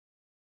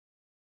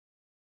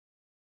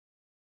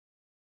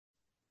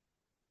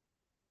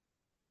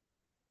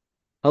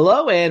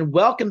Hello and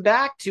welcome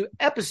back to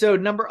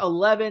episode number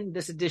 11,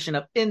 this edition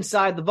of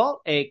Inside the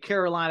Vault, a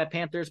Carolina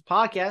Panthers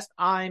podcast.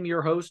 I'm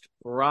your host,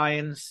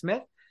 Ryan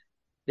Smith.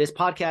 This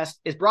podcast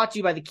is brought to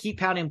you by the Keep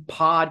Pounding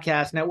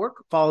Podcast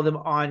Network. Follow them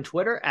on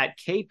Twitter at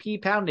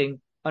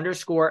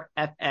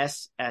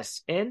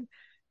KPPounding_FSSN.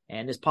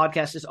 And this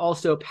podcast is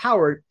also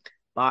powered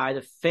by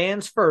the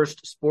Fans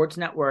First Sports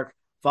Network.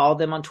 Follow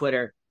them on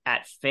Twitter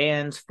at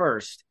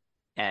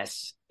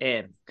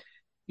FansFirstSN.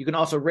 You can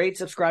also rate,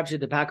 subscribe to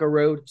the Tobacco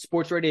Road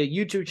Sports Radio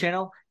YouTube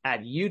channel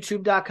at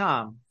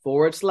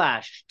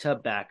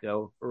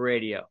youtube.com/Tobacco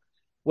Radio.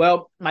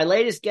 Well, my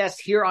latest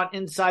guest here on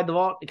Inside the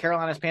Vault, the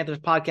Carolina Panthers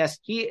podcast,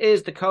 he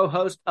is the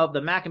co-host of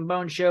the Mac and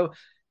Bone Show,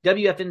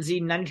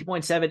 WFNZ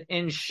 92.7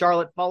 in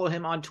Charlotte. Follow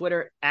him on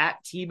Twitter at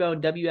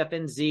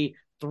TBoneWFNZ.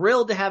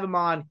 Thrilled to have him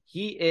on.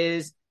 He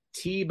is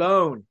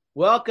T-Bone.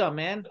 Welcome,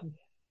 man.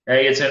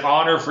 Hey, it's an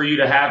honor for you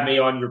to have me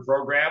on your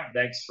program.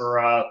 Thanks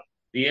for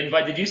the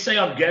invite. Did you say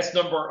I'm guest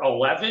number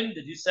 11?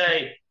 Did you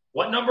say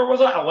what number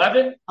was I?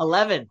 11?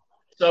 11.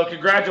 So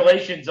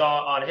congratulations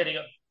on hitting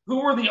up.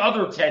 Who were the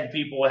other 10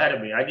 people ahead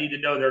of me? I need to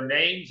know their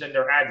names and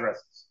their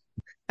addresses.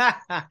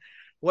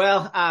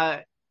 Well,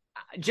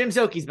 Jim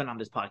Zoki's been on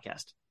this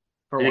podcast.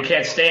 I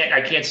can't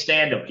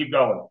stand him. Keep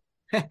going.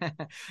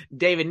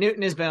 David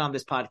Newton has been on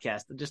this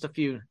podcast. Just a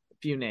few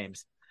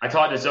names. I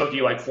talked to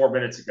Zoki like 4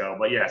 minutes ago,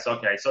 but yes,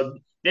 okay. So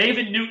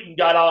David Newton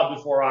got on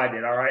before I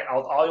did. All right,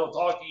 I'll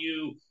talk to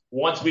you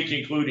once we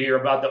conclude here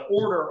about the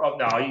order of.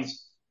 Now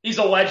he's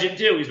a legend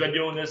too. He's been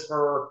doing this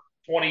for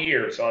 20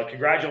 years. So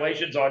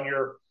congratulations on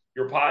your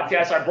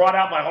podcast. I brought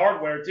out my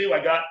hardware too.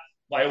 I got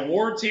my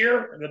awards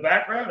here in the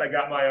background. I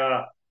got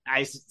my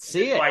I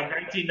see it. My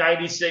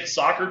 1996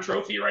 soccer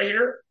trophy right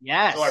here.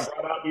 Yes. So I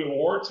brought out the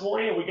awards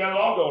for you. We got it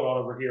all going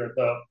on over here at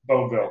the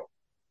Boneville.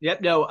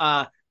 Yep.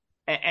 No.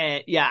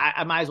 And yeah,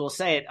 I might as well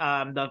say it.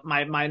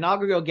 My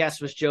inaugural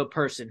guest was Joe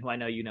Person, who I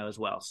know you know as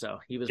well. So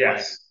he was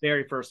my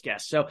very first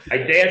guest. So I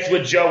danced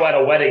with Joe at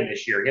a wedding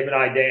this year. Him and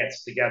I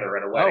danced together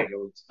at a wedding. Oh, it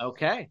was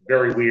okay.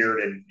 Very weird,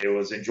 and it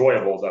was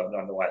enjoyable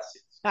nonetheless.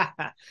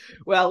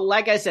 Well,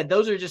 like I said,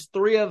 those are just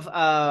three of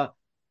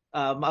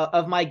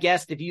my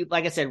guests. If you,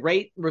 like I said,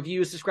 rate,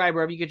 review, subscribe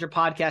wherever you get your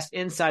podcast.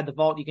 Inside the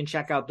Vault, you can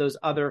check out those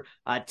other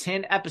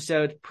 10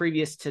 episodes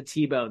previous to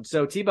T-Bone.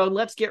 So T-Bone,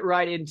 let's get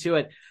right into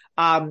it.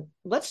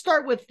 Let's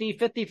start with the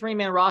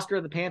 53-man roster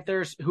of the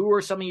Panthers. Who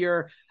were some of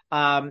your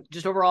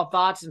just overall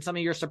thoughts and some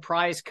of your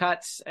surprise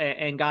cuts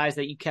and guys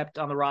that you kept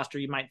on the roster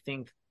you might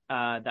think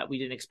that we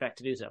didn't expect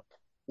to do so?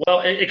 Well,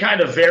 it kind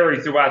of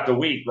varied throughout the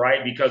week,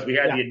 right? Because we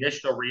had the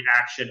initial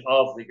reaction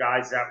of the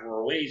guys that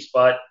were released,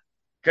 but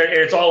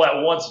it's all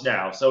at once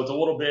now. So it's a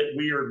little bit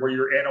weird where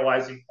you're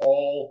analyzing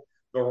all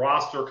the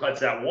roster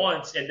cuts at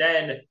once, and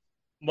then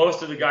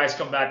most of the guys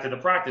come back to the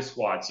practice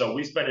squad. So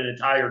we spent an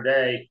entire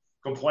day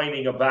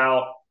complaining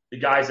about the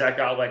guys that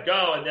got let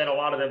go, and then a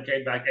lot of them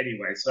came back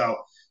anyway. So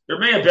there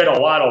may have been a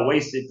lot of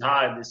wasted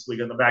time this week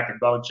on the Mac and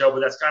Bone Show, but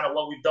that's kind of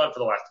what we've done for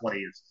the last 20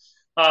 years.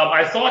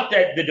 I thought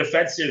that the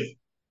defensive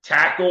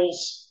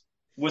tackles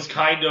was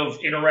kind of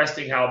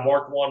interesting how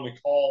Marquand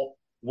McCall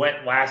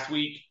went last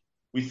week.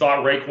 We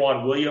thought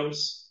Raekwon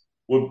Williams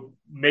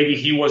maybe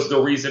he was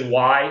the reason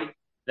why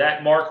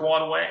that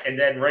Marquand went, and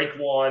then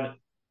Raekwon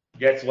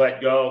gets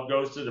let go,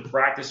 goes to the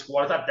practice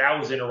squad. I thought that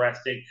was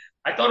interesting.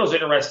 I thought it was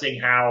interesting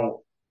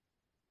how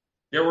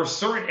there were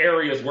certain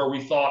areas where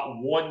we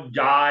thought one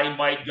guy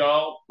might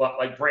go, but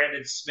like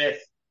Brandon Smith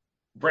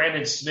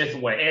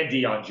went, and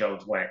Deion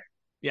Jones went.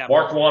 Yeah.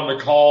 Marquand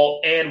McCall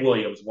and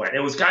Williams went.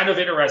 It was kind of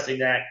interesting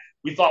that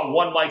we thought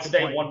one might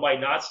stay, one might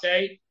not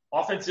stay.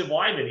 Offensive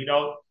linemen,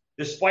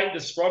 despite the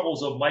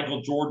struggles of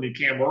Michael Jordan and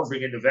Cam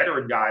Irving and the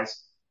veteran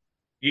guys,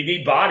 you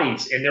need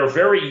bodies, and they're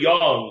very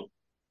young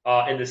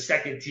in the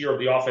second tier of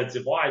the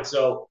offensive line.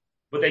 So,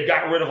 but they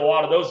got rid of a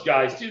lot of those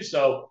guys too.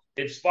 So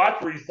in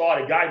spots where you thought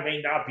a guy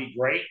may not be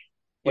great,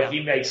 but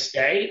he may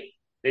stay,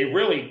 they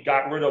really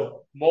got rid of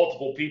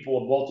multiple people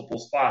in multiple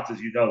spots,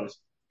 as you noticed.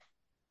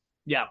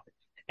 Yeah.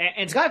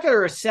 And Scott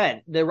Federer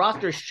said the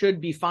roster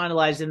should be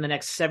finalized in the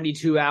next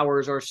 72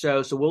 hours or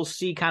so. So we'll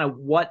see kind of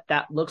what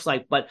that looks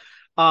like. But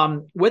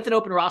with an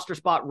open roster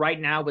spot right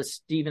now with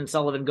Steven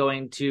Sullivan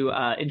going to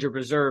injured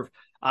reserve,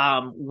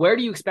 where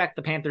do you expect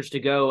the Panthers to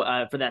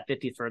go for that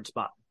 53rd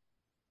spot?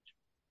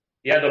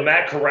 Yeah, the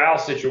Matt Corral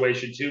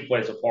situation, too,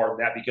 plays a part in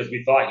that because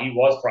we thought he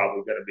was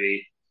probably going to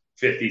be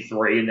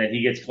 53, and then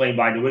he gets claimed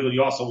by New England.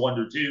 You also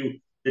wonder, too,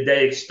 did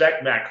they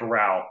expect Matt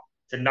Corral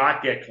to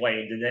not get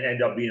claimed and then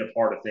end up being a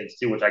part of things,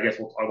 too, which I guess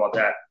we'll talk about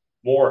that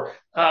more.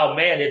 Oh,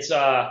 man, it's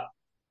an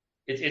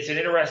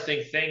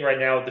interesting thing right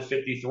now with the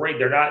 53.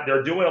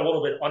 They're doing a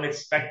little bit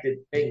unexpected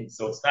things,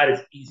 so it's not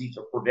as easy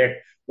to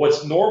predict.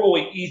 What's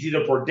normally easy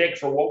to predict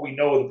for what we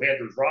know of the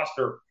Panthers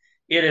roster,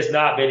 it has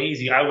not been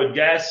easy. I would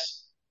guess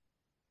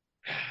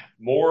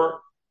more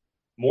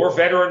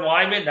veteran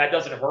linemen. That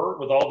doesn't hurt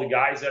with all the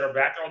guys that are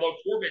back there, although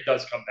Corbett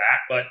does come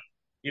back. But,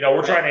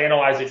 we're trying to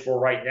analyze it for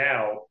right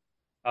now.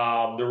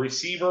 The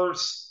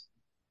receivers,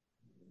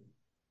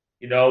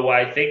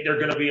 I think they're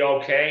going to be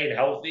okay and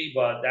healthy,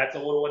 but that's a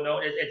little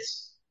unknown.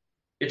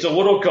 it's a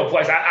little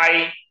complex.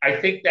 I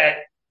think that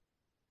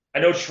I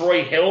know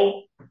Troy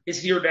Hill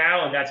is here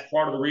now, and that's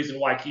part of the reason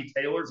why Keith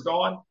Taylor's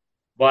gone.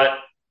 But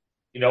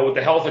with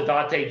the health of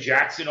Dante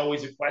Jackson,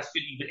 always a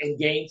question. Even in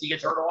games, he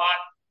gets hurt a lot.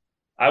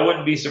 I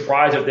wouldn't be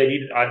surprised if they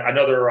need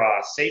another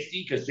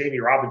safety because Jamie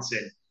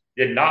Robinson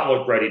did not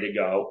look ready to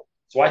go.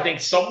 So I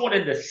think someone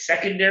in the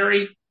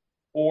secondary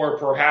or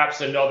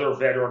perhaps another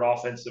veteran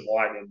offensive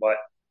lineman, but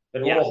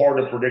it's a little hard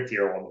to predict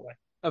here along the way.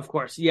 Of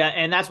course. Yeah.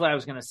 And that's what I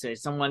was going to say.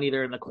 Someone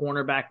either in the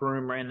cornerback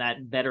room or in that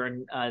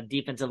veteran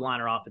defensive line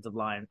or offensive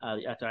line.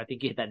 So I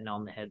think you hit that nail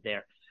on the head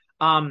there.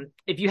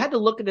 If you had to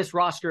look at this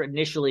roster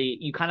initially,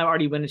 you kind of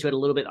already went into it a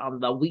little bit on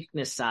the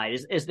weakness side.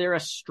 Is there a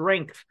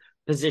strength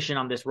position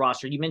on this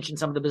roster? You mentioned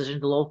some of the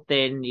positions a little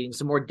thin, needing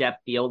some more depth,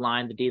 the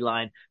O-line, the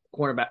D-line,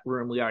 cornerback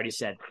room, we already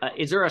said.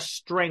 Is there a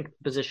strength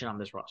position on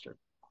this roster?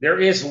 There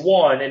is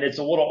one, and it's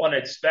a little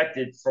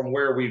unexpected from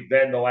where we've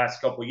been the last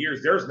couple of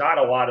years. There's not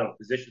a lot of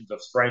positions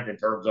of strength in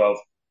terms of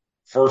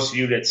first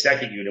unit,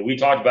 second unit. We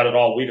talked about it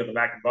all week on the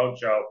Mac and Bone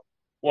show.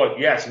 Look,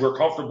 yes, we're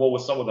comfortable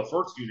with some of the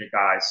first unit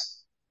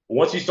guys. But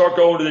once you start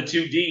going to the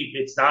two deep,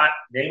 it's not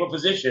name a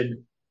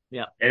position.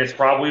 Yeah. And it's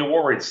probably a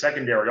worry. It's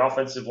secondary,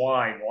 offensive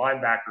line,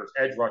 linebackers,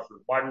 edge rushers,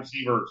 wide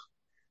receivers,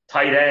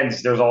 tight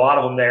ends. There's a lot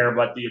of them there,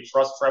 but do you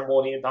trust Tremble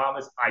and Ian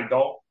Thomas? I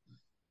don't.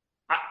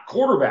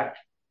 Quarterback.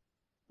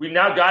 We've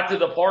now got to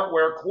the part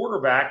where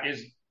quarterback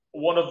is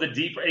one of the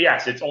deep.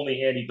 Yes, it's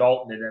only Andy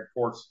Dalton and, of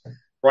course,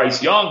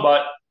 Bryce Young.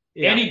 But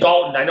Andy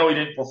Dalton, I know he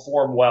didn't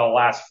perform well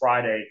last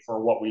Friday for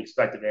what we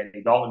expected of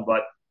Andy Dalton.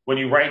 But when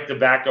you rank the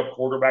backup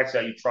quarterbacks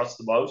that you trust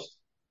the most,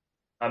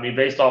 I mean,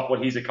 based off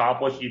what he's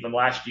accomplished even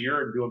last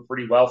year and doing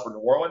pretty well for New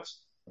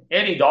Orleans,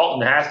 Andy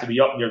Dalton has to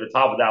be up near the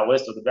top of that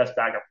list of the best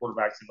backup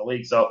quarterbacks in the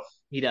league. So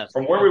he does.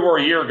 From where we were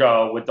a year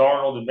ago with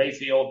Darnold and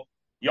Mayfield,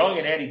 Young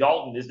and Andy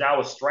Dalton is now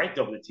a strength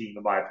of the team,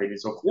 in my opinion.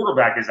 So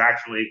quarterback is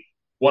actually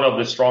one of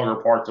the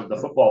stronger parts of the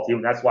football team.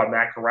 And that's why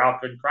Matt Corral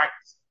couldn't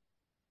practice.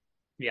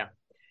 Yeah.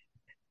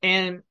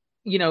 And,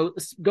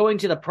 going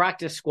to the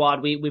practice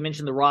squad, we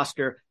mentioned the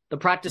roster. The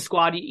practice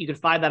squad, you can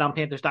find that on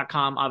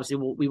Panthers.com. Obviously,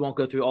 we won't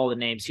go through all the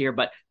names here.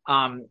 But,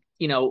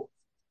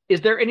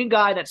 is there any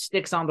guy that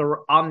sticks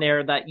on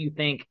there that you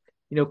think,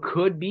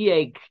 could be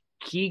a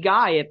key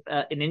guy if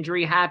an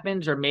injury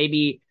happens or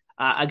maybe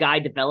a guy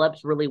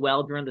develops really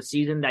well during the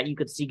season that you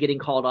could see getting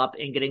called up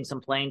and getting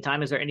some playing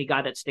time? Is there any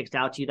guy that sticks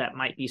out to you that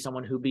might be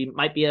someone who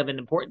might be of an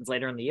importance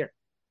later in the year?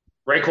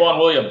 Raekwon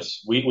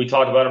Williams, we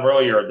talked about him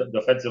earlier, the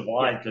defensive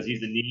line, because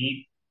he's a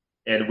need.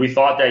 And we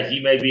thought that he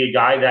may be a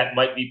guy that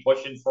might be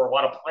pushing for a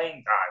lot of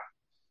playing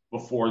time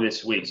before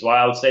this week. So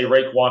I would say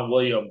Raekwon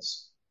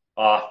Williams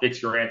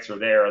fits your answer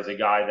there as a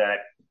guy that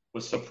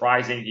was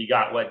surprising he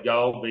got let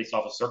go based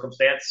off of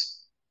circumstance.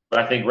 But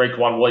I think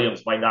Raekwon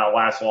Williams might not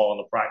last long on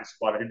the practice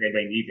squad. I think they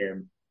may need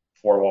him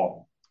for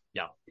long.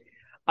 Yeah.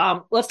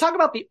 Let's talk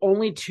about the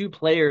only two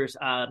players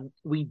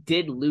we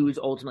did lose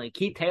ultimately.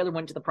 Keith Taylor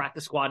went to the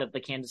practice squad of the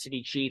Kansas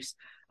City Chiefs.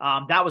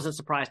 That was a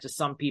surprise to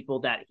some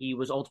people that he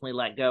was ultimately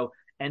let go.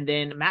 And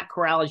then Matt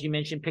Corral, as you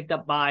mentioned, picked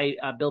up by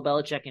Bill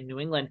Belichick in New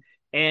England.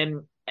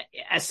 And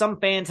as some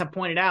fans have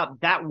pointed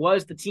out, that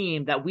was the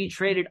team that we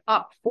traded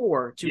up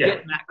for to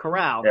get Matt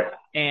Corral. Yeah.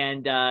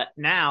 And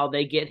now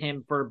they get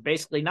him for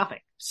basically nothing.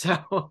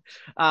 So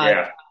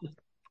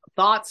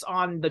thoughts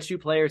on the two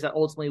players that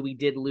ultimately we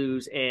did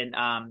lose, and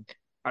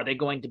are they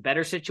going to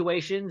better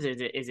situations?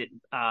 Is it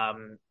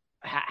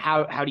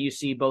how do you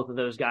see both of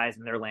those guys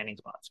in their landing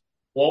spots?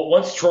 Well,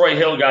 once Troy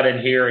Hill got in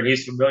here and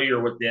he's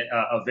familiar with the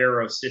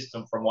Avero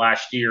system from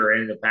last year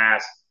and in the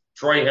past,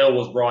 Troy Hill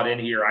was brought in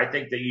here. I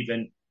think they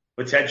even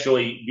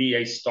potentially be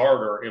a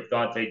starter if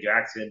Dante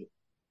Jackson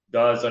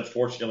does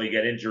unfortunately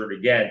get injured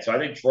again. So I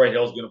think Troy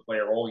Hill is going to play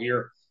a role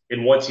here.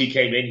 And once he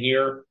came in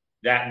here,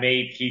 that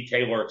made Keith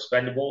Taylor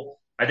expendable.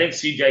 I think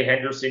C.J.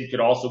 Henderson could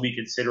also be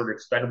considered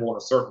expendable in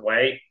a certain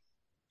way.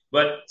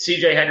 But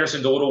C.J.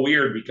 Henderson's a little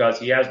weird because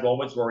he has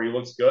moments where he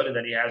looks good, and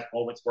then he has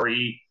moments where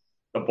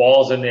the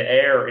ball's in the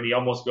air and he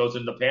almost goes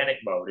into panic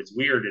mode. It's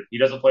weird. He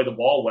doesn't play the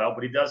ball well,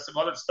 but he does some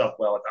other stuff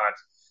well at times.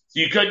 So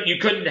you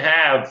couldn't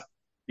have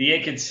the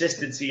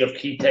inconsistency of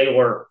Keith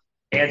Taylor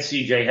and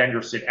C.J.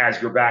 Henderson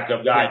as your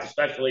backup guys,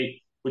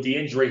 especially with the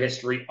injury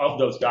history of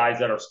those guys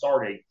that are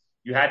starting.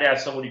 You had to have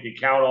someone you could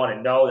count on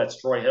and know.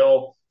 That's Troy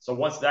Hill. So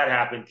once that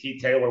happened,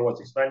 Keith Taylor was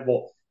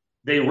expendable.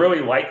 They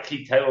really liked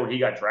Keith Taylor when he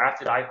got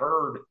drafted. I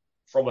heard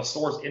from a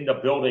source in the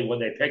building when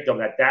they picked him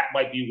that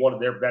might be one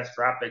of their best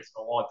draft picks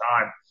in a long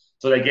time.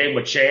 So they gave him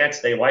a chance.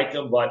 They liked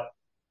him, but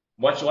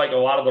much like a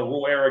lot of the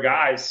Rule era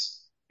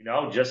guys,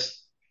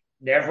 just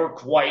never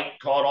quite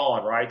caught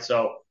on, right?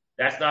 So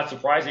that's not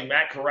surprising.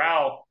 Matt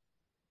Corral,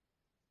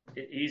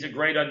 he's a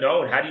great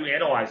unknown. How do you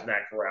analyze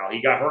Matt Corral?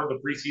 He got hurt in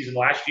the preseason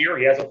last year.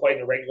 He hasn't played in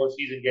the regular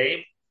season game.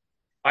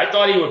 I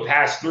thought he would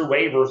pass through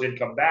waivers and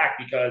come back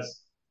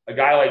because a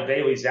guy like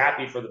Bailey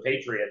Zappi for the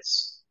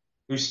Patriots,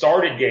 who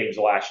started games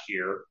last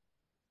year,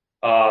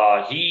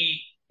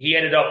 he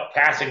ended up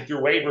passing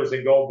through waivers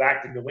and going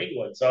back to New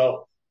England.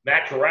 So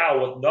Matt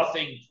Corral, with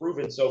nothing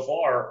proven so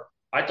far,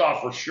 I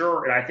thought for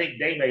sure, and I think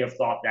they may have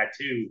thought that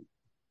too,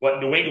 what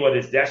New England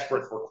is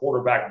desperate for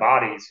quarterback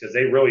bodies because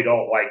they really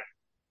don't like.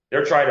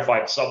 They're trying to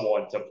find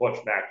someone to push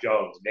Mac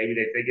Jones. Maybe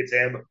they think it's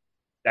him.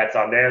 That's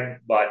on them.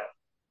 But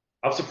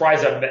I'm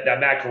surprised that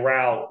Matt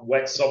Corral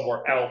went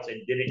somewhere else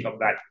and didn't come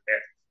back to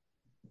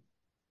Panthers.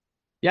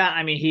 Yeah,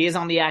 I mean, he is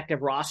on the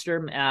active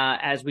roster,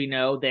 as we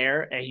know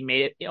there. He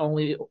made it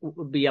only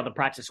be on the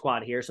practice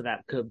squad here, so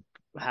that could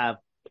have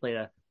played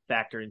a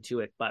factor into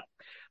it. But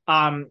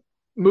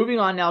moving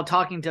on now,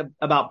 talking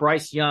about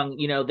Bryce Young,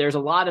 there's a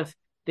lot of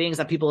things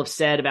that people have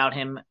said about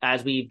him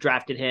as we've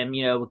drafted him.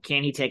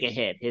 Can he take a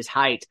hit? His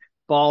height,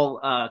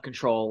 ball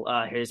control,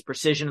 his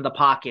precision in the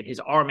pocket, his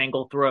arm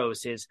angle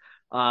throws, his,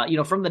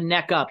 from the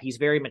neck up, he's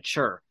very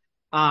mature.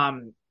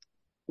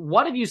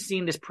 What have you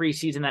seen this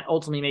preseason that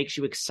ultimately makes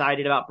you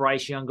excited about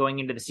Bryce Young going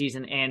into the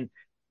season? And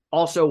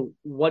also,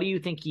 what do you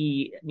think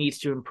he needs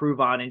to improve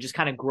on and just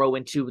kind of grow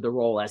into the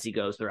role as he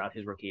goes throughout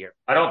his rookie year?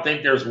 I don't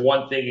think there's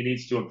one thing he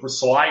needs to improve.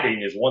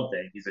 Sliding is one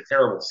thing. He's a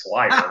terrible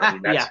slider. I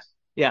mean,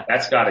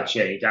 that's got to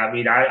change. I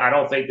mean, I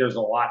don't think there's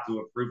a lot to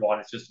improve on.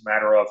 It's just a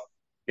matter of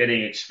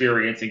getting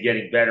experience and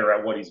getting better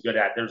at what he's good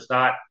at.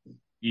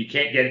 You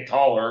can't get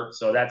taller,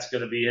 so that's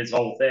going to be his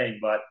whole thing.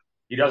 But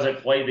he doesn't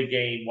play the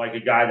game like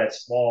a guy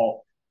that's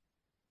small.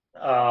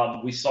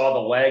 We saw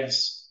the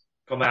legs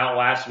come out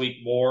last week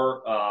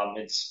more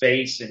in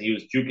space, and he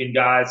was juking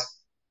guys.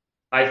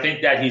 I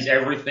think that he's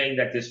everything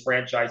that this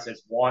franchise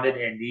has wanted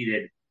and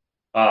needed,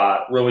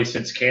 really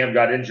since Cam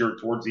got injured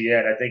towards the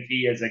end. I think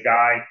he is a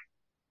guy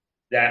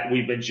that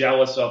we've been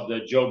jealous of,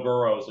 the Joe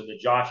Burrows and the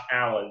Josh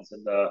Allens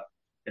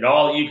and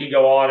all. You can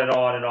go on and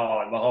on and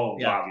on.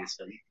 Mahomes,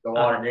 obviously. You can go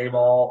on and name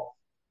all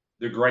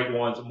the great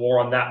ones.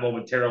 More on that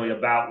momentarily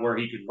about where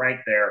he could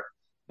rank there.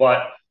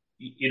 But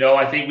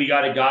I think we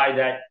got a guy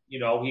that, he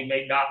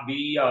may not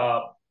be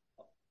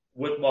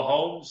with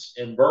Mahomes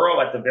and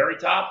Burrow at the very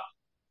top,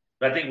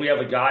 but I think we have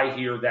a guy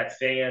here that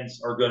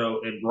fans are going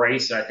to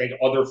embrace. And I think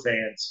other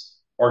fans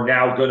are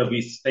now going to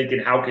be thinking,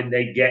 how can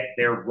they get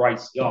their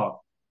Bryce Young?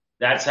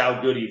 That's how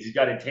good he is. He's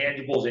got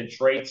intangibles and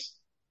traits,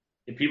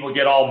 and people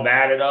get all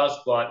mad at us,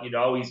 but,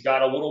 he's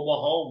got a little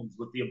Mahomes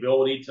with the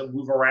ability to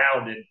move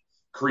around and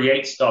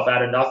create stuff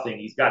out of nothing.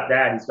 He's got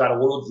that. He's got a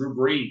little Drew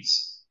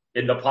Brees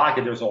in the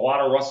pocket. There's a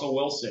lot of Russell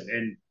Wilson,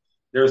 and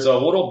there's a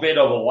little bit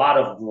of a lot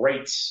of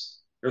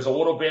greats. There's some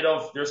little bit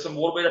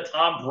of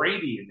Tom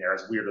Brady in there,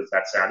 as weird as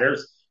that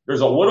sounds.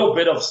 There's a little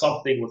bit of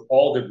something with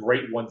all the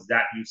great ones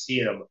that you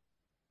see in him.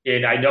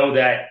 And I know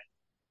that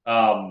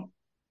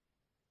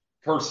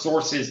per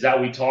sources that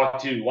we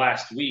talked to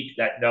last week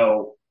that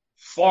know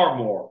far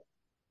more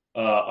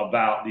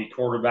about the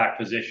quarterback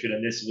position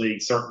in this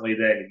league, certainly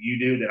than you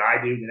do, than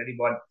I do, than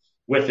anyone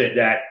with it,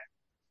 that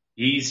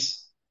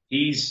he's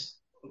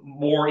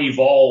more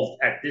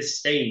evolved at this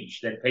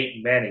stage than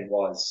Peyton Manning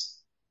was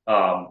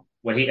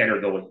when he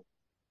entered the league.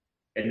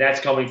 And that's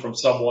coming from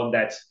someone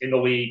that's in the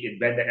league and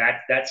been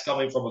that's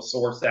coming from a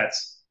source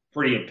that's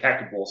pretty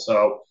impeccable.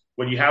 So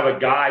when you have a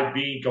guy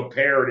being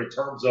compared in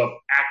terms of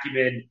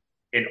acumen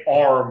and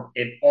arm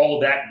and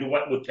all that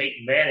went with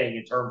Peyton Manning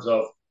in terms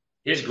of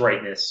his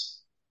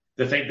greatness,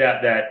 to think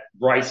that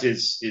Bryce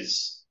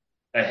is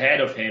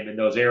ahead of him in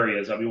those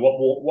areas. I mean,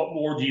 what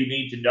more do you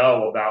need to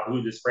know about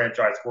who this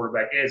franchise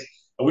quarterback is?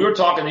 And we were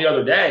talking the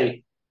other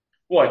day,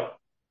 what,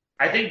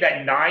 I think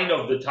that 9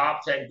 of the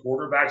top 10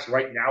 quarterbacks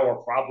right now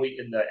are probably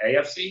in the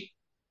AFC.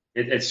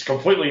 It's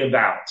completely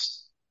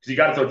imbalanced because you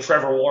got to throw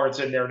Trevor Lawrence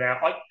in there now.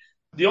 Like,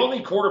 the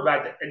only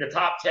quarterback in the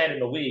top 10 in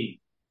the league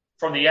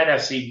from the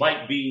NFC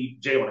might be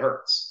Jalen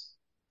Hurts.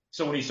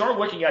 So when you start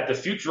looking at the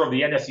future of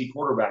the NFC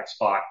quarterback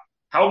spot,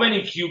 how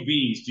many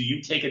QBs do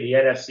you take in the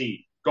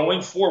NFC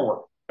going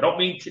forward? I don't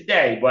mean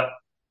today, but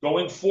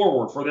going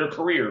forward for their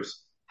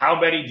careers. How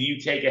many do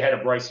you take ahead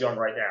of Bryce Young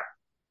right now?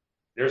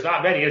 There's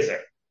not many, is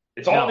there?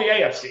 It's all the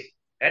AFC.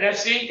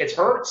 NFC, it's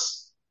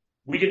Hurts.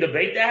 We can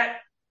debate that.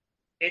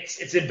 It's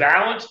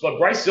imbalanced, but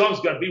Bryce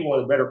Young's going to be one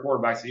of the better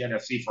quarterbacks in the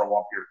NFC for a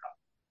long period of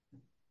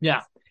time.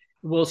 Yeah.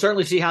 We'll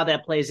certainly see how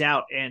that plays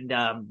out. And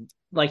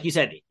like you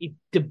said,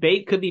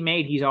 debate could be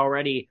made. He's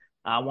already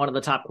one of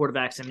the top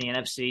quarterbacks in the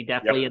NFC,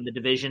 definitely in the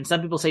division.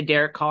 Some people say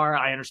Derek Carr.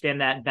 I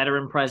understand that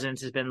veteran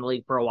presence has been in the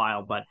league for a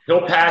while, but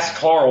he'll pass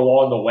Carr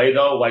along the way,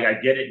 though. Like, I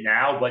get it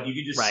now, but you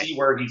can just see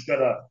where he's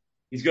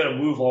gonna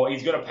move on.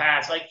 He's gonna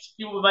pass. Like,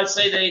 people might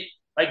say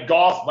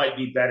Goff might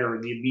be better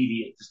in the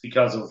immediate just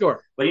because of,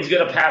 but he's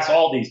gonna pass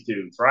all these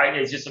dudes, right?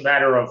 It's just a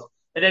matter of,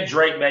 and then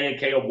Drake May and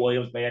Caleb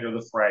Williams may enter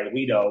the fray.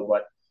 We know,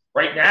 but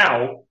right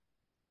now,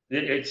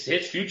 it's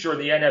his future in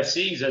the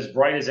NFC is as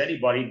bright as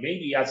anybody,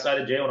 maybe outside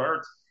of Jalen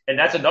Hurts. And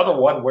that's another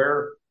one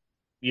where,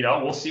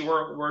 we'll see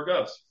where it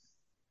goes.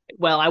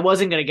 Well, I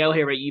wasn't going to go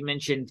here, but you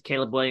mentioned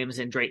Caleb Williams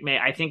and Drake May.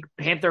 I think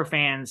Panther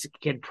fans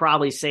can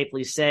probably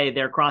safely say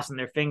they're crossing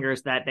their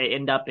fingers that they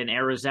end up in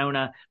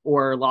Arizona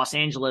or Los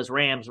Angeles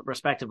Rams,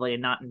 respectively,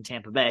 and not in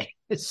Tampa Bay.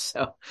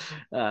 So,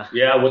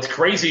 what's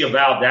crazy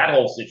about that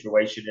whole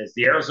situation is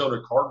the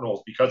Arizona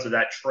Cardinals, because of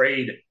that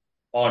trade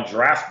on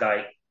draft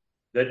night,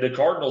 the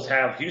Cardinals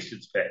have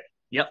Houston's pick.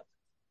 Yep.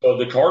 So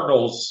the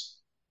Cardinals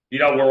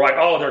we're like,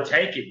 oh, they're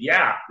tanking.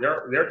 Yeah,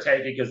 they're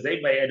tanking because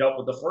they may end up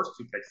with the first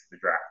two picks in the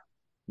draft.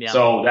 Yeah.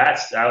 So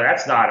that's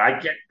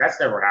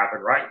never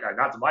happened, right?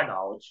 Not to my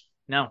knowledge.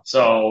 No.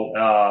 So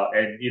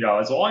and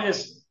as long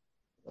as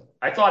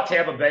I thought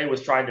Tampa Bay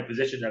was trying to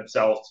position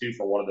themselves too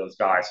for one of those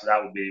guys, so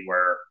that would be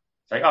where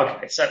it's like,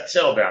 okay,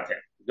 settle down,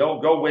 Tampa.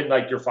 Go win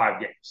like your 5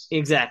 games.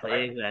 Exactly,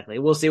 right? exactly.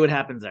 We'll see what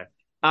happens there.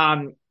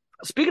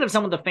 Speaking of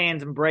someone the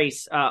fans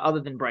embrace, other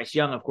than Bryce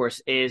Young, of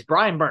course, is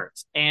Brian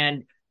Burns.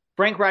 And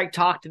Frank Reich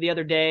talked the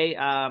other day,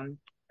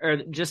 or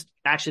just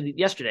actually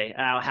yesterday,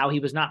 how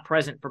he was not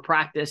present for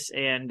practice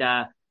and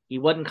he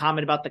wouldn't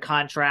comment about the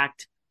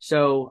contract.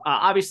 So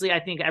obviously,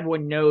 I think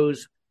everyone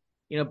knows,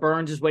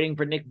 Burns is waiting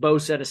for Nick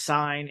Bosa to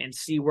sign and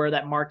see where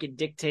that market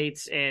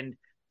dictates. And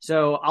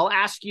so I'll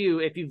ask you,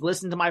 if you've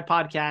listened to my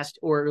podcast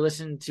or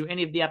listened to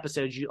any of the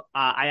episodes,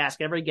 I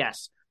ask every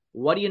guest,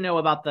 what do you know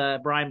about the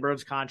Brian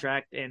Burns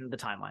contract and the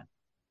timeline?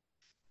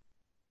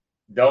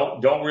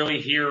 Don't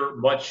really hear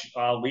much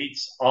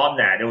leaks on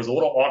that. It was a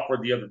little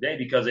awkward the other day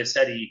because they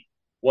said he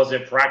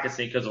wasn't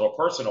practicing because of a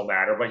personal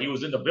matter, but he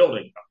was in the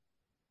building.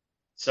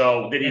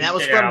 So did he? And that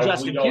was sit from out?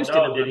 Justin Houston,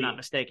 if I'm not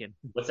mistaken.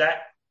 What's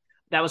that?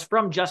 That was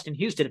from Justin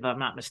Houston, if I'm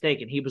not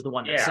mistaken. He was the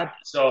one that said that.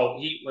 So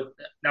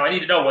now I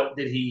need to know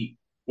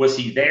was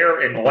he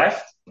there and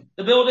left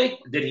the building?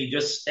 Did he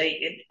just stay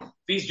in? If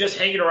he's just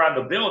hanging around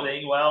the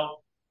building,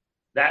 well,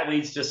 that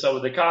leads to some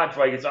of the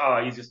contract. It's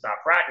he's just not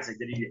practicing.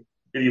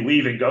 Did he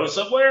leave and go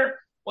somewhere?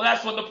 Well,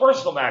 that's when the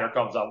personal matter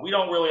comes up. We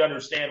don't really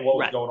understand what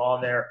was going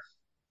on there.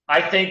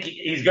 I think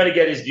he's going to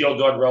get his deal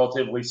done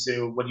relatively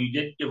soon. When you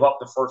didn't give up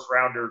the first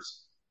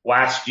rounders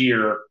last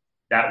year,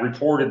 that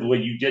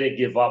reportedly you didn't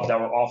give up that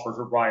were offered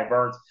for Brian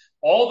Burns.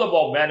 All the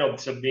momentum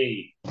to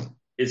me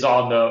is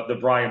on the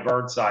Brian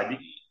Burns side.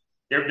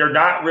 They're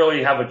not really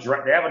they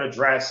haven't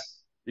addressed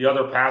the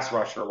other pass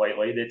rusher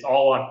lately. It's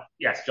all on,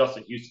 yes,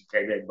 Justin Houston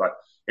came in, but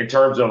in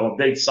terms of a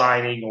big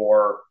signing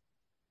or,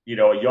 a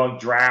young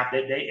draft,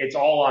 it's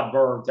all on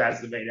Burns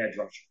as the main edge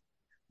rusher.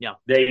 Yeah.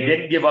 They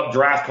didn't give up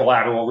draft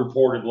collateral,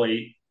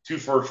 reportedly, 2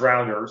 first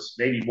rounders,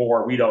 maybe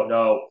more, we don't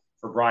know,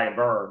 for Brian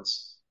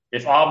Burns.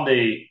 If I'm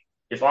the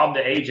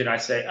agent, I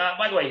say,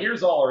 by the way,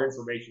 here's all our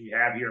information you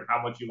have here of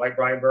how much you like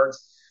Brian Burns.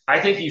 I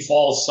think he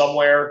falls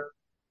somewhere.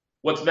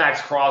 What's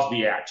Max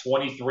Crosby at?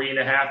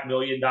 $23.5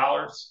 million.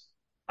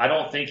 I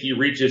don't think he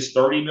reaches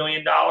 $30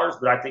 million,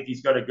 but I think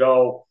he's going to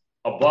go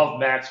above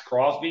Max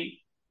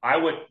Crosby. I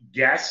would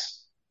guess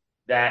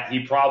that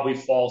he probably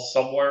falls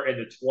somewhere in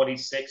the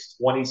 $26,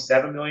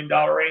 $27 million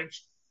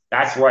range.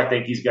 That's where I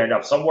think he's going to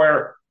end up,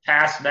 somewhere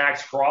past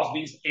Max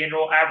Crosby's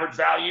annual average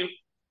value.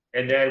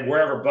 And then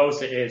wherever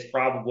Bosa is,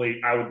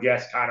 probably, I would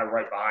guess, kind of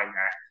right behind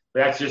that. But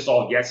that's just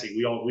all guessing.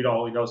 We don't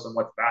really know so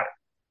much about it.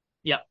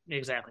 Yep,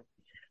 exactly.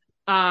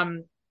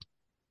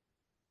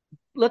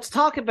 Let's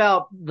talk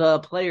about the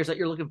players that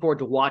you're looking forward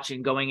to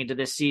watching going into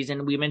this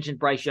season. We mentioned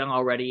Bryce Young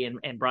already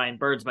and Brian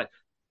Burns, but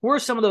who are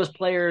some of those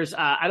players,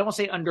 I don't want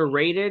to say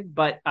underrated,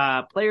 but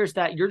players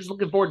that you're just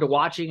looking forward to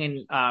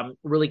watching and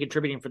really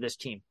contributing for this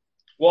team?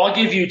 Well, I'll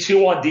give you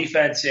 2 on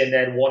defense and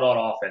then 1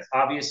 on offense.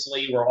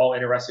 Obviously, we're all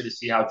interested to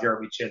see how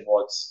Jeremy Chin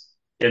looks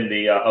in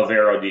the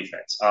Avero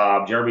defense.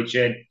 Jeremy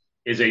Chin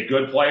is a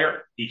good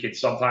player. He can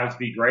sometimes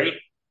be great.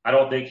 I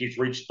don't think he's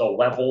reached the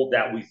level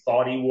that we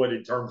thought he would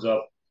in terms of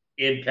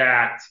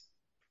impact.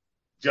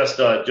 Just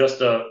a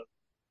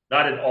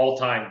not an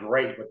all-time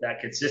great, but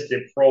that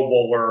consistent Pro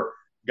Bowler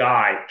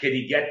guy. Can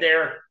he get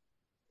there?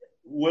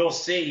 We'll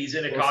see. He's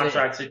in a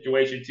contract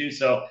situation too,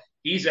 so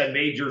he's a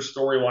major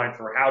storyline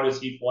for how does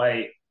he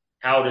play,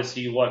 how does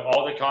he look.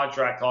 All the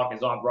contract talk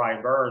is on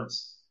Brian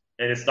Burns,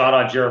 and it's not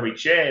on Jeremy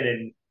Chin,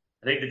 and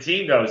I think the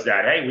team knows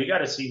that. Hey, we got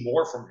to see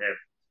more from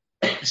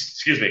him.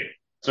 Excuse me.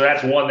 So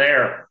that's one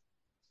there.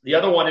 The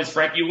other one is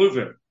Frankie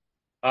Louvu,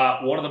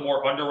 one of the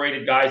more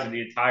underrated guys in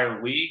the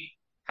entire league.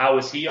 How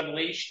is he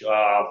unleashed?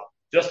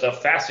 Just a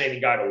fascinating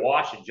guy to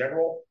watch in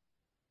general.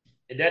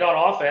 And then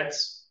on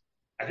offense,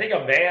 I think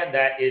a man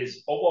that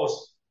is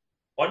almost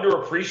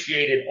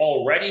underappreciated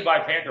already by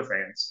Panther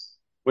fans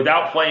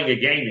without playing a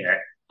game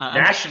yet.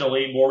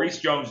 Nationally, Maurice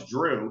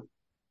Jones-Drew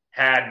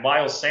had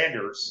Miles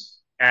Sanders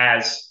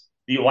as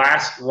the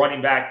last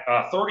running back,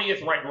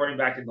 30th ranked running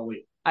back in the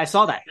league. I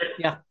saw that.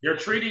 Yeah. They're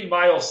treating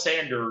Miles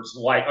Sanders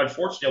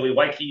unfortunately,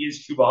 like he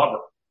is Cuba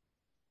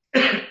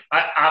Hubbard.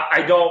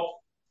 I don't.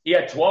 He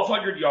had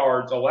 1,200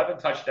 yards, 11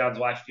 touchdowns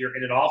last year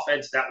in an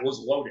offense that was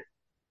loaded.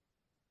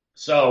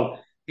 So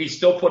he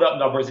still put up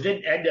numbers. It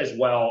didn't end as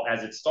well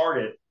as it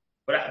started,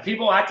 but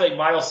people act like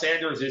Miles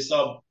Sanders is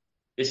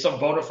some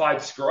bona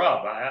fide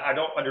scrub. I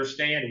don't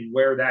understand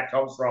where that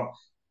comes from.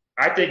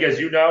 I think, as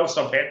you know,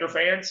 some Panther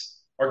fans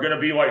are going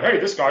to be like, "Hey,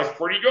 this guy's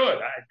pretty good."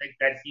 I think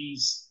that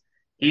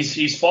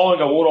he's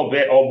falling a little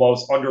bit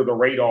almost under the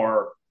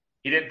radar.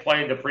 He didn't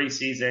play in the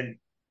preseason.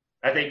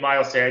 I think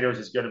Miles Sanders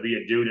is going to be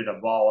a dude and a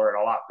baller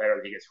and a lot better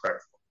than he gets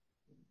credit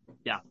for.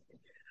 Yeah.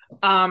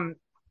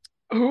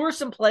 Who are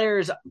some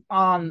players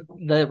on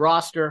the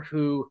roster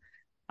who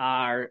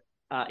are,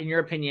 in your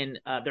opinion,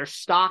 their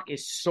stock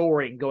is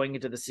soaring going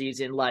into the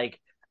season? Like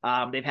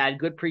they've had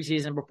good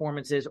preseason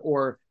performances,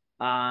 or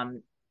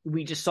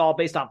we just saw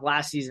based off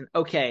last season,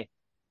 okay,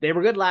 they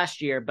were good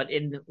last year, but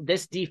in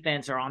this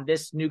defense or on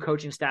this new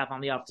coaching staff on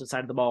the opposite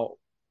side of the ball,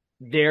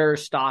 their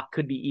stock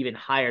could be even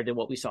higher than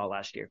what we saw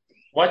last year.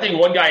 Well, I think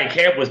one guy in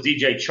camp was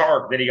DJ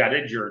Chark. Then he got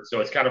injured, so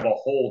it's kind of a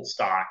hold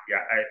stock. Yeah,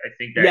 I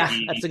think that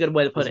that's a good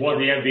way to put it. One of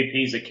the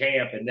MVPs of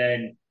camp, and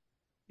then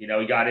he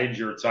got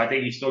injured. So I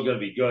think he's still going to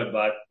be good.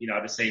 But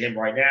to say him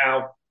right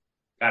now,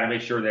 got to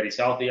make sure that he's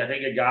healthy. I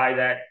think a guy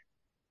that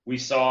we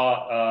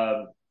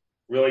saw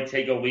really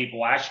take a leap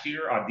last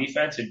year on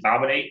defense and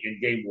dominate in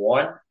game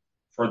one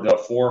for the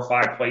 4 or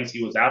 5 plays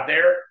he was out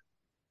there.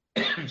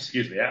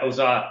 Excuse me, that was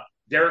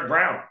Derek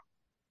Brown.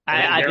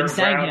 I've been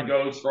saying Brown him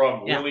goes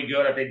from really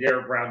good. I think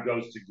Derek Brown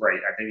goes to great.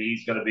 I think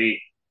he's going to be.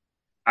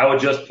 I would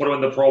just put him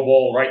in the Pro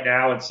Bowl right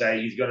now and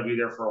say he's going to be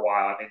there for a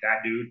while. I think that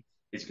dude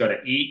is going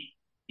to eat.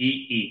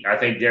 I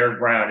think Derek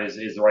Brown is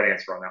the right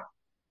answer on that.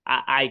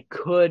 I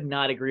could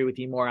not agree with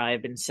you more. I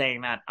have been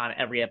saying that on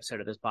every episode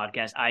of this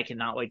podcast. I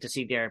cannot wait to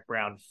see Derek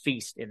Brown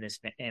feast in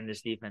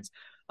this defense.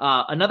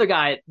 Another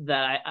guy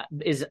that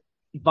is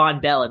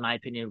Von Bell, in my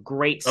opinion,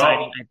 great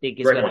signing. I think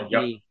is going to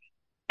be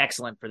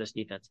excellent for this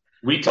defense.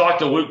 We talked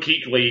to Luke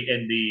Kuechly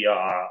in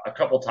a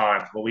couple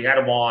times, but we had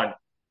him on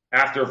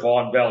after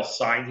Von Bell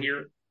signed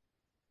here,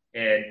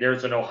 and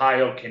there's an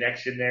Ohio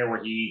connection there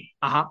where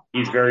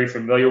he's very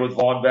familiar with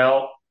Von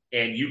Bell,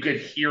 and you could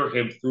hear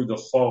him through the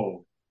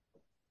phone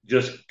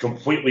just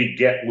completely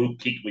get Luke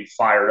Kuechly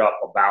fired up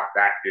about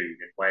that dude.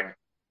 And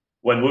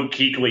when Luke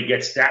Kuechly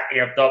gets that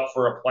amped up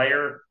for a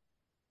player,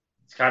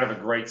 it's kind of a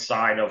great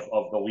sign of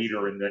the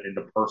leader in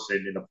the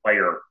person, in the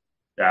player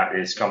that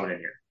is coming in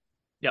here.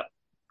 Yep.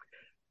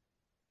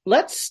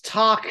 Let's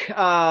talk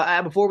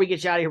before we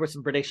get you out of here with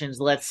some predictions.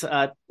 Let's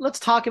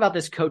talk about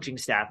this coaching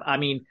staff. I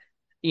mean,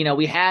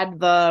 we had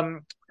the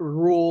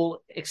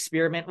rule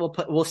experiment,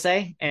 we'll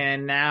say,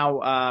 and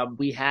now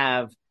we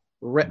have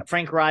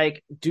Frank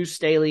Reich, Deuce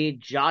Staley,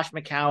 Josh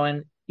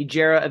McCown,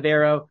 Ejiro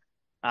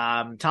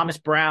Evero, Thomas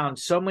Brown,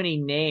 so many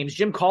names.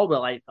 Jim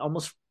Caldwell, I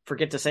almost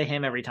forget to say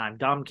him every time.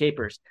 Dom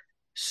Capers.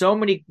 So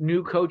many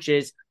new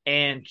coaches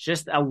and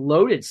just a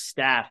loaded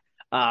staff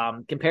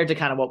compared to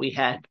kind of what we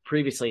had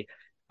previously.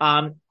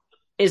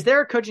 Is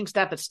there a coaching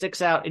staff that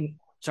sticks out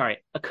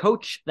a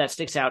coach that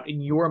sticks out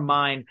in your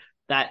mind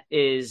that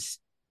is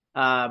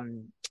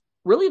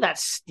really that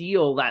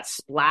steal, that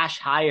splash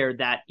hire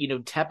that,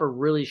 Tepper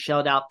really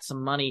shelled out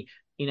some money,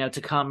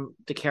 to come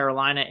to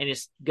Carolina and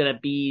is going to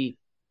be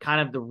kind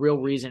of the real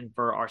reason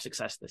for our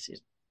success this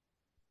season?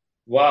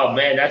 Wow,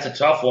 man, that's a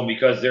tough one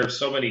because there's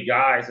so many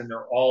guys and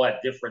they're all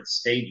at different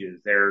stages.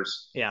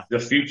 There's the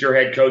future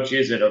head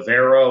coaches and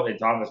Evero and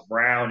Thomas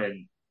Brown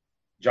and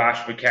Josh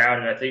McCown.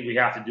 And I think we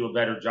have to do a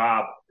better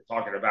job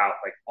talking about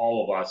like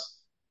all of us.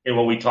 And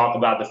when we talk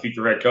about the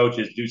future head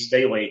coaches, Deuce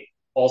Staley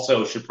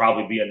also should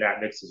probably be in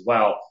that mix as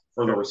well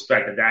for the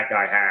respect that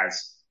guy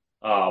has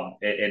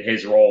in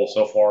his role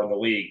so far in the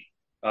league.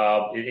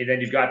 And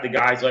then you've got the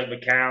guys like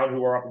McCown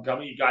who are up and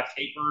coming. You've got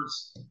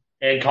Capers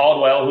and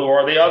Caldwell who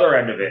are the other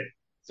end of it.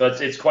 So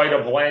it's quite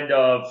a blend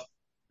of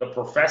the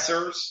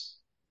professors,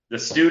 the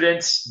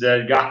students,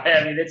 the guy.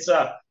 I mean, it's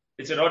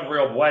an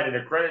unreal blend, and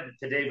a credit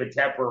to David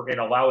Tepper in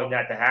allowing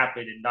that to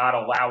happen and not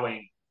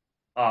allowing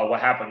what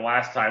happened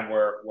last time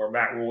where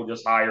Matt Rule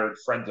just hired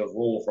friends of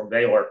Rule from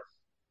Baylor.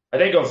 I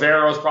think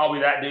Evero is probably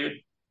that dude.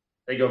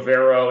 I think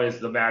Evero is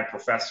the mad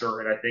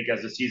professor, and I think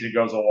as the season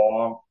goes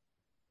along,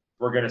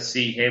 we're going to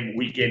see him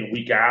week in,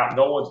 week out.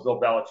 No one's Bill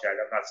Belichick.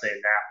 I'm not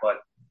saying that, but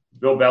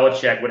Bill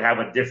Belichick would have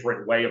a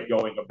different way of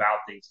going about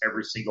things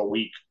every single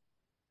week.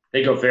 I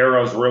think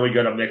Evero is really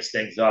going to mix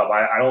things up.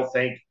 I don't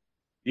think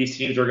these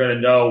teams are going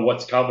to know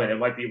what's coming. It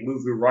might be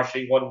Luvu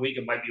rushing one week.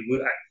 It might be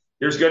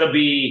there's going to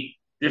be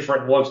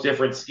different looks,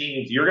 different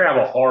schemes. You're going to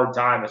have a hard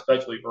time,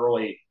 especially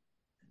early,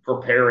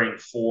 preparing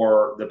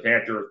for the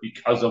Panthers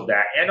because of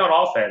that, and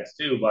on offense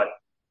too.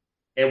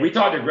 And we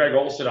talked to Greg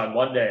Olson on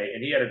Monday,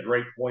 and he had a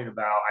great point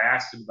about. I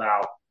asked him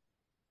about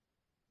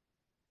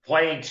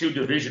playing 2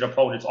 division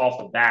opponents off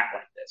the bat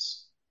like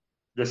this.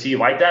 Does he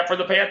like that for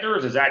the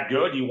Panthers? Is that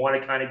good? You want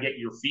to kind of get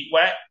your feet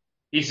wet?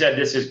 He said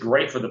this is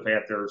great for the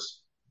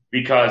Panthers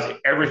because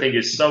everything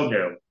is so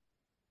new.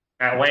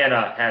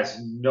 Atlanta has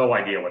no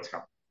idea what's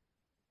coming.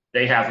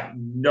 They have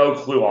no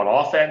clue on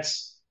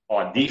offense,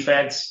 on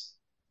defense.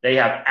 They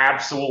have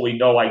absolutely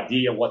no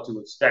idea what to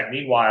expect.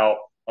 Meanwhile,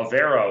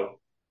 Evero,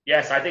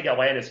 yes, I think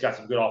Atlanta's got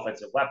some good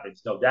offensive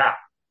weapons, no doubt.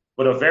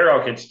 But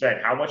Evero can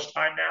spend how much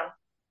time now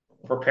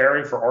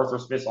preparing for Arthur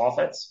Smith's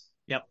offense?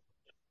 Yep.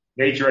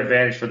 Major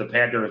advantage for the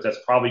Panthers. That's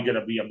probably going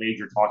to be a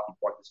major talking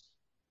point.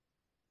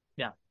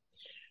 Yeah.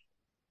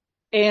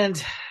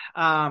 And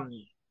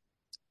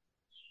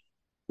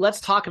let's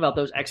talk about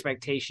those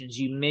expectations.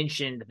 You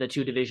mentioned the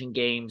 2 division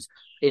games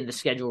in the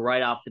schedule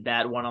right off the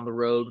bat, one on the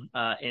road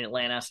in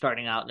Atlanta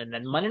starting out, and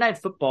then Monday Night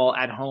Football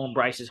at home,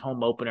 Bryce's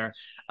home opener,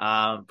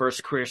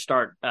 first career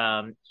start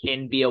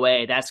in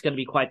BOA. That's going to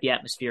be quite the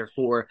atmosphere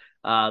for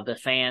the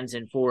fans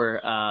and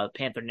for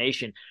Panther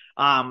Nation.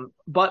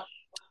 But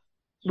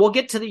we'll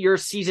get to your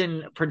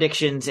season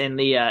predictions in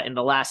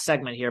the last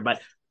segment here,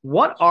 but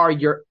what are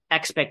your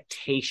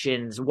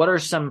expectations? What are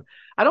some,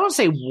 I don't want to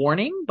say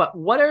warning, but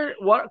what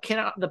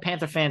can the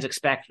Panther fans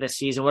expect this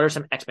season? What are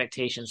some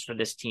expectations for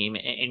this team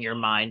in your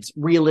minds,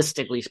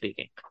 realistically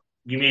speaking?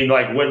 You mean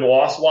like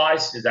win-loss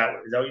wise? Is that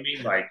what you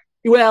mean? Like,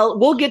 well,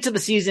 we'll get to the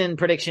season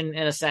prediction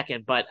in a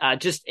second, but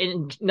just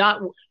in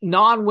not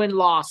non-win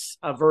loss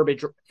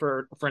verbiage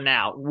for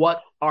now.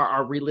 What are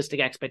our realistic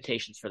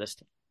expectations for this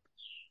team?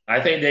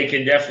 I think they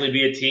can definitely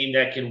be a team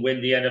that can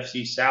win the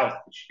NFC South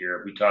this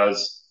year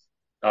because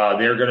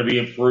they're going to be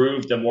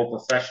improved, a more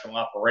professional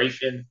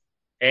operation,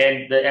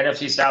 and the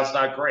NFC South's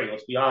not great.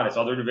 Let's be honest.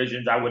 Other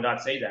divisions, I would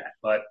not say that,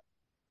 but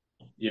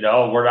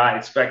we're not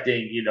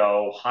expecting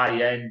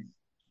high end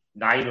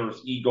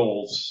Niners,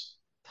 Eagles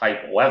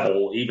type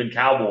level. Even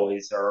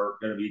Cowboys are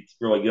going to be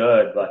really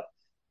good, but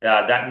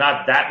that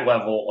not that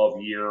level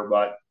of year,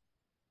 but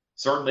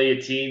certainly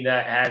a team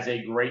that has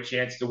a great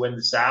chance to win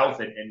the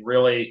South and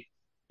really,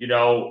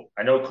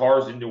 I know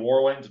Carr's in New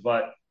Orleans,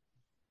 but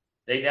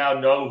they now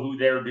know who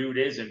their dude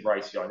is in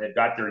Bryce Young. They've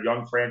got their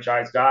young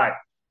franchise guy.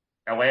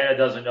 Atlanta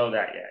doesn't know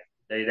that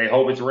yet. They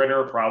hope it's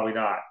Ritter, probably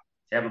not.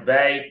 Tampa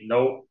Bay,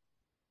 nope.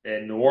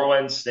 In New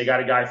Orleans, they got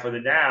a guy for the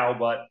now,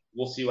 but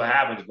we'll see what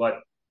happens. But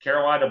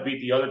Carolina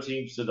beat the other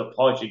teams to the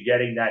punch in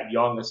getting that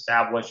young,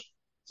 established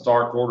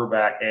star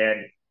quarterback.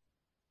 And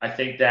I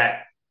think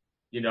that,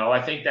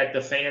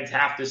 the fans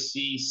have to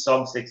see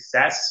some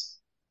success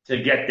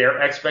to get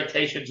their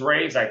expectations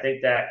raised. I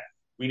think that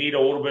we need a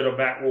little bit of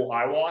Matt Rule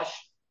eyewash.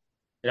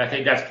 And I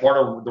think that's part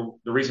of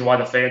the reason why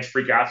the fans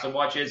freak out so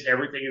much is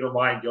everything in their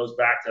mind goes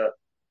back to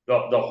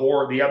the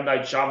horror, the M.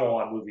 Night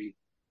Shyamalan movie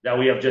that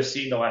we have just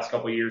seen the last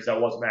couple of years that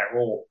was Matt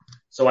Rule.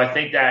 So I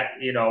think that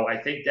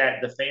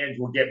the fans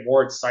will get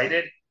more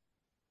excited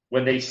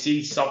when they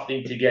see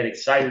something to get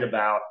excited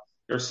about.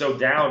 They're so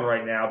down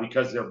right now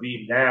because they're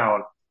beaten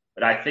down,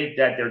 but I think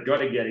that they're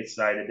going to get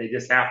excited. They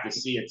just have to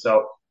see it.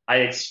 So I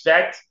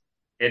expect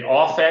an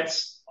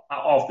offense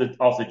off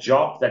the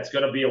jump that's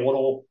going to be a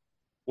little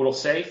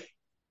safe.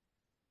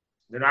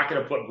 They're not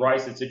going to put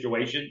Bryce in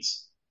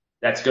situations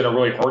that's going to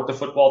really hurt the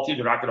football team.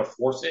 They're not going to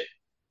force it.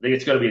 I think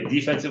it's going to be a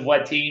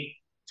defensive-led team.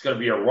 It's going to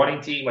be a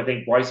running team. I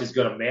think Bryce is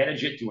going to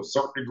manage it to a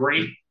certain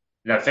degree.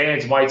 And the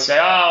fans might say,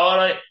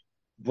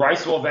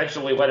 Bryce will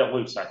eventually let it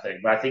loose, I think.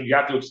 But I think you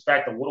have to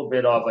expect a little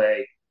bit of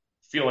a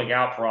feeling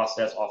out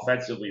process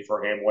offensively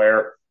for him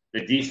where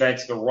the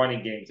defense, the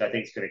running games, I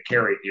think is going to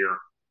carry it here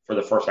for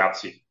the first half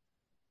season.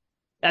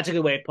 That's a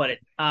good way to put it.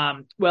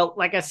 Well,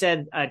 like I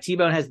said,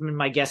 T-Bone has been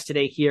my guest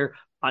today here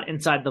on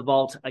Inside the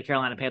Vault, a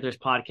Carolina Panthers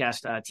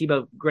podcast.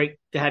 T-Bone, great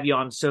to have you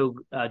on, so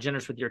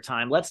generous with your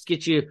time. Let's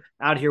get you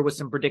out here with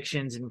some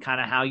predictions and kind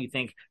of how you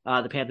think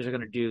the Panthers are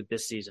going to do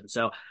this season.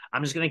 So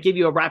I'm just going to give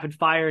you a rapid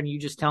fire, and you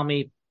just tell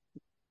me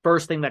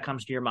first thing that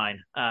comes to your mind.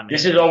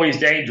 This is always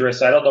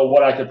dangerous. I don't know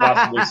what I could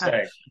possibly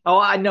say. Oh,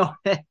 I know.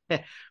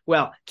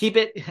 Well, keep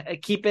it.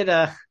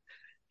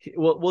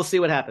 We'll see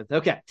what happens.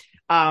 Okay.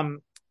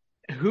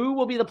 Who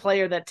will be the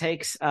player that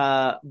takes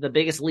the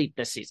biggest leap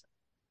this season?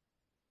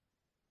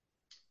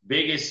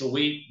 Biggest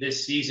leap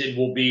this season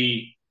will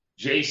be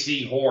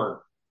J.C. Horn.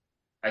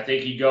 I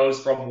think he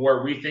goes from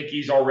where we think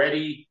he's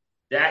already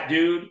that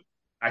dude.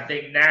 I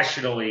think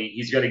nationally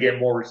he's going to get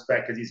more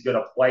respect because he's going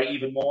to play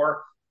even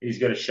more. He's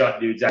going to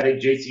shut dudes. I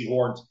think J.C.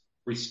 Horn's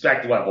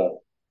respect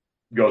level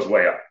goes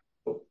way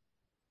up.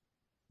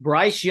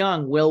 Bryce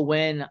Young will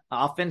win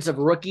Offensive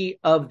Rookie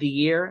of the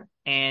Year,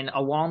 and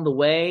along the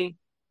way,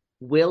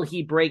 will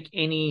he break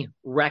any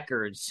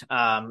records?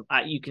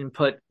 You can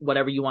put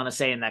whatever you want to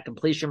say in that: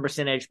 completion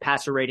percentage,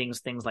 passer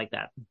ratings, things like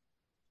that.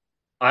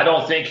 I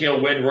don't think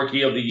he'll win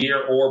Rookie of the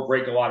Year or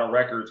break a lot of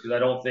records because I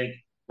don't think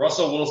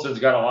Russell Wilson's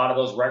got a lot of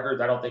those records.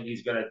 I don't think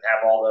he's going to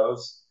have all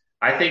those.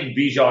 I think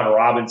Bijan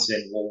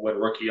Robinson will win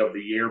Rookie of the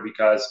Year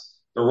because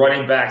the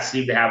running backs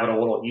seem to have it a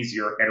little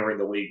easier entering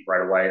the league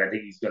right away. And I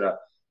think he's going to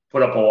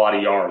put up a lot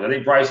of yards. I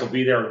think Bryce will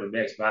be there in the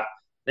mix, but I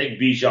think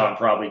Bijan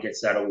probably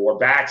gets that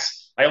award.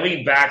 I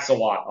lean backs a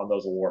lot on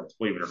those awards,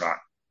 believe it or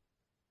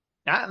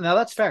not. No,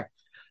 that's fair.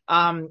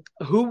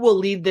 Who will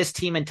lead this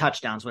team in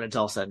touchdowns when it's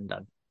all said and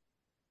done?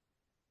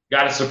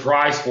 Got a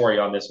surprise for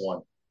you on this one.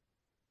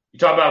 You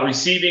talk about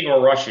receiving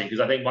or rushing, because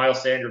I think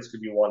Miles Sanders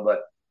could be one, but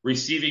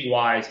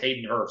receiving-wise,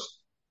 Hayden Hurst.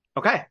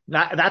 Okay,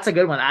 that's a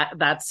good one.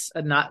 That's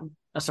not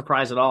a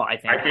surprise at all, I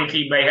think. I think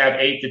he may have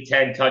 8 to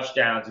 10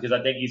 touchdowns because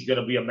I think he's going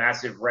to be a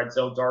massive red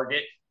zone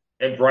target.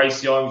 And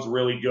Bryce Young's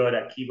really good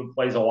at keeping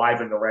plays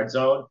alive in the red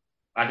zone.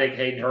 I think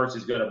Hayden Hurst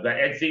is going to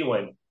and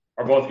Thielen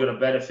are both going to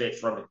benefit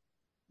from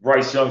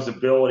Bryce Young's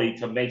ability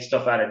to make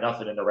stuff out of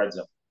nothing in the red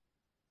zone.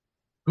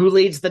 Who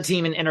leads the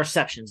team in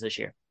interceptions this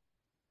year?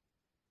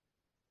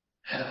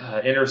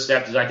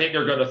 Interceptions. I think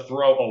they're going to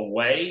throw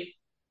away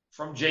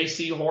from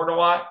J.C. Horn a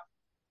lot.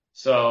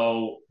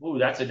 So,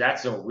 that's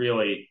a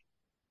really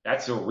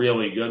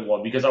good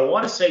one because I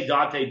want to say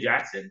Dante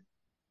Jackson,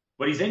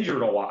 but he's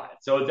injured a lot.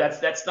 So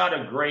that's not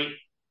a great.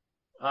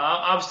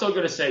 I'm still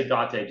going to say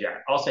Dante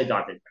Jackson. I'll say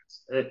Dante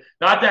Jackson.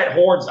 Not that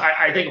Horns.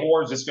 I think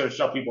Horns is going to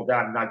shut people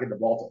down and not get the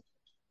ball to him.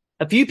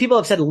 A few people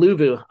have said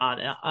Luvu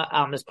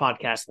on this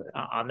podcast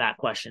on that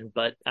question,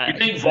 but you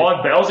think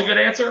Vaughn Bell's a good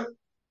answer?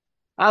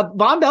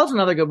 Von Bell's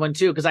another good one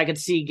too, because I could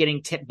see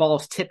getting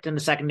balls tipped in the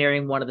secondary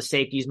and one of the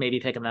safeties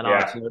maybe picking that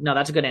off. So, no,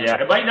 that's a good answer.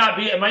 Yeah, it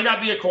might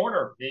not be a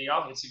corner. You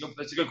know, it's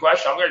a good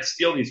question. I'm going to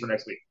steal these for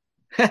next week.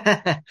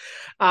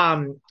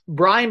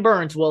 Brian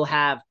Burns will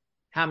have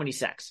how many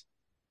sacks?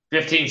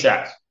 15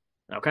 sacks.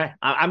 Okay,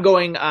 I'm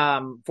going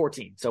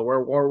 14. So we're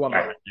one more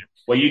right there.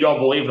 Well, you don't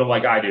believe in him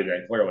like I do,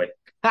 then clearly.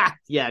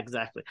 Yeah,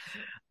 exactly.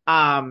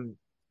 All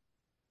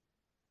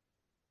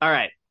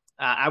right.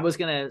 I was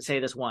gonna say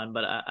this one,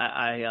 but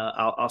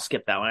I'll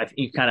skip that one.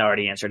 You kind of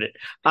already answered it.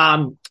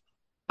 All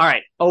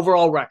right.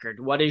 Overall record.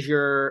 What is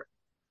your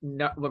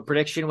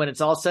prediction when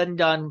it's all said and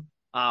done?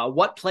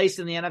 What place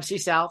in the NFC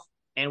South,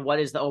 and what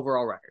is the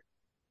overall record?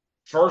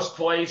 First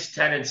place,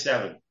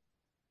 10-7.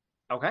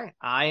 Okay,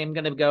 I am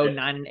gonna go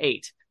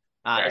 9-8.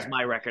 Is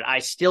my record. I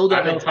still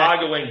don't know. I've been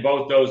toggling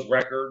both those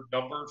record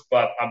numbers,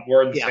 but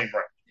we're in the same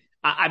record.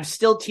 I'm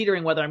still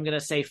teetering whether I'm going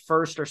to say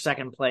first or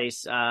second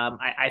place.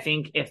 I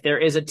think if there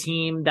is a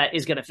team that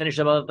is going to finish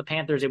above the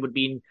Panthers, it would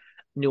be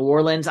New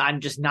Orleans. I'm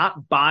just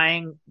not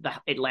buying the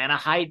Atlanta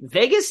hype.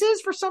 Vegas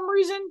is for some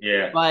reason.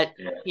 But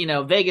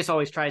Vegas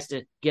always tries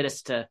to get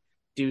us to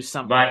do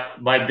something.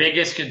 My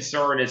biggest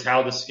concern is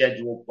how the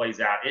schedule plays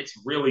out. It's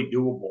really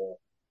doable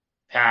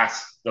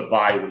past the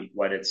bye week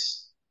when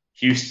it's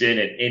Houston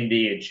and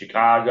Indy and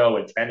Chicago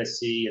and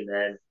Tennessee, and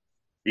then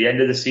the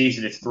end of the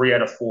season, it's 3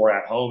 out of 4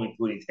 at home,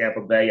 including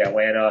Tampa Bay,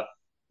 Atlanta.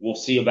 We'll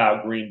see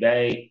about Green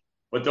Bay.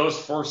 But those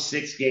first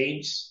 6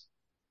 games,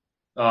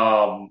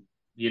 can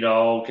they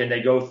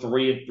go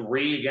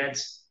 3-3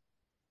 against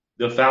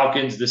the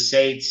Falcons, the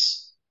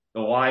Saints,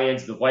 the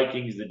Lions, the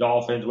Vikings, the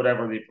Dolphins,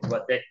 whatever?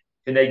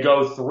 Can they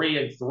go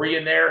 3-3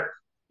 in there?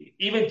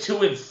 Even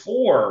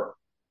 2-4,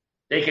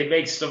 they can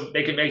make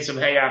some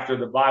hay after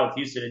the bye with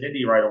Houston and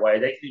Indy right away.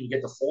 They can even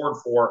get to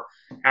 4-4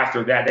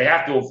 after that. They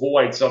have to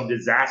avoid some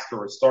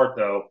disastrous start,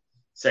 though,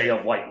 say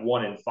of like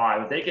 1-5.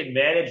 If they can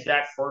manage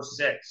that first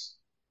 6,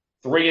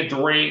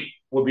 3-3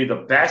 would be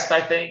the best,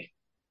 I think.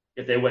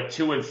 If they went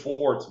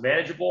 2-4, it's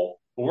manageable.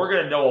 But we're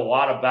going to know a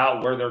lot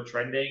about where they're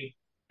trending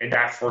in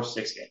that first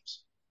 6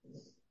 games.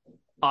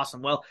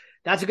 Awesome. Well,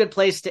 that's a good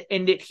place to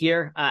end it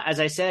here. As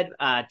I said,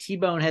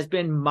 T-Bone has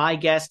been my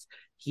guest.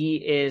 He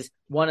is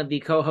one of the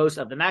co-hosts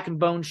of the Mac and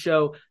Bone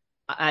Show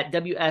at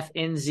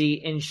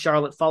WFNZ in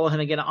Charlotte. Follow him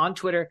again on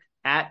Twitter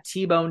at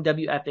T-Bone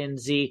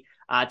WFNZ.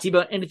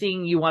 T-Bone,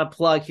 anything you want to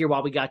plug here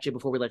while we got you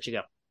before we let you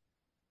go?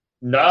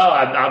 No,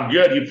 I'm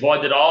good. You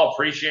plugged it all.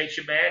 Appreciate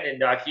you, man, and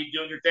keep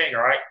doing your thing,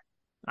 all right?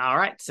 All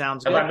right,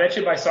 sounds good. Have I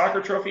mentioned my soccer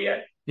trophy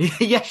yet?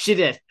 Yes, you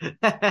did.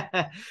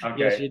 Okay.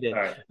 Yes, you did.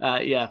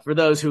 Right. For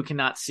those who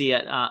cannot see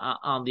it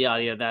on the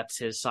audio, that's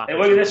his soccer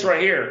trophy. Look at this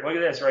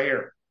right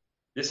here.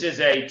 This is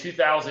a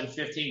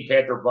 2015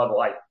 Panther Bud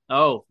Light.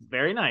 Oh,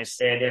 very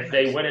nice. And if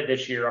they win it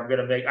this year,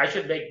 I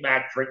should make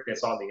Mac drink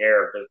this on the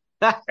air to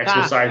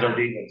exercise our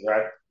demons,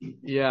 right?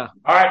 Yeah.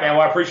 All right, man.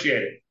 Well, I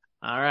appreciate it.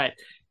 All right.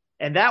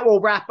 And that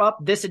will wrap up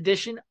this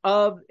edition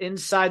of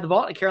Inside the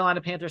Vault, a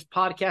Carolina Panthers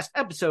podcast,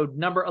 episode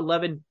number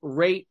 11.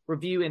 Rate,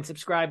 review, and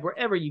subscribe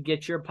wherever you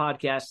get your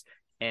podcasts,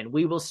 and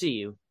we will see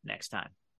you next time.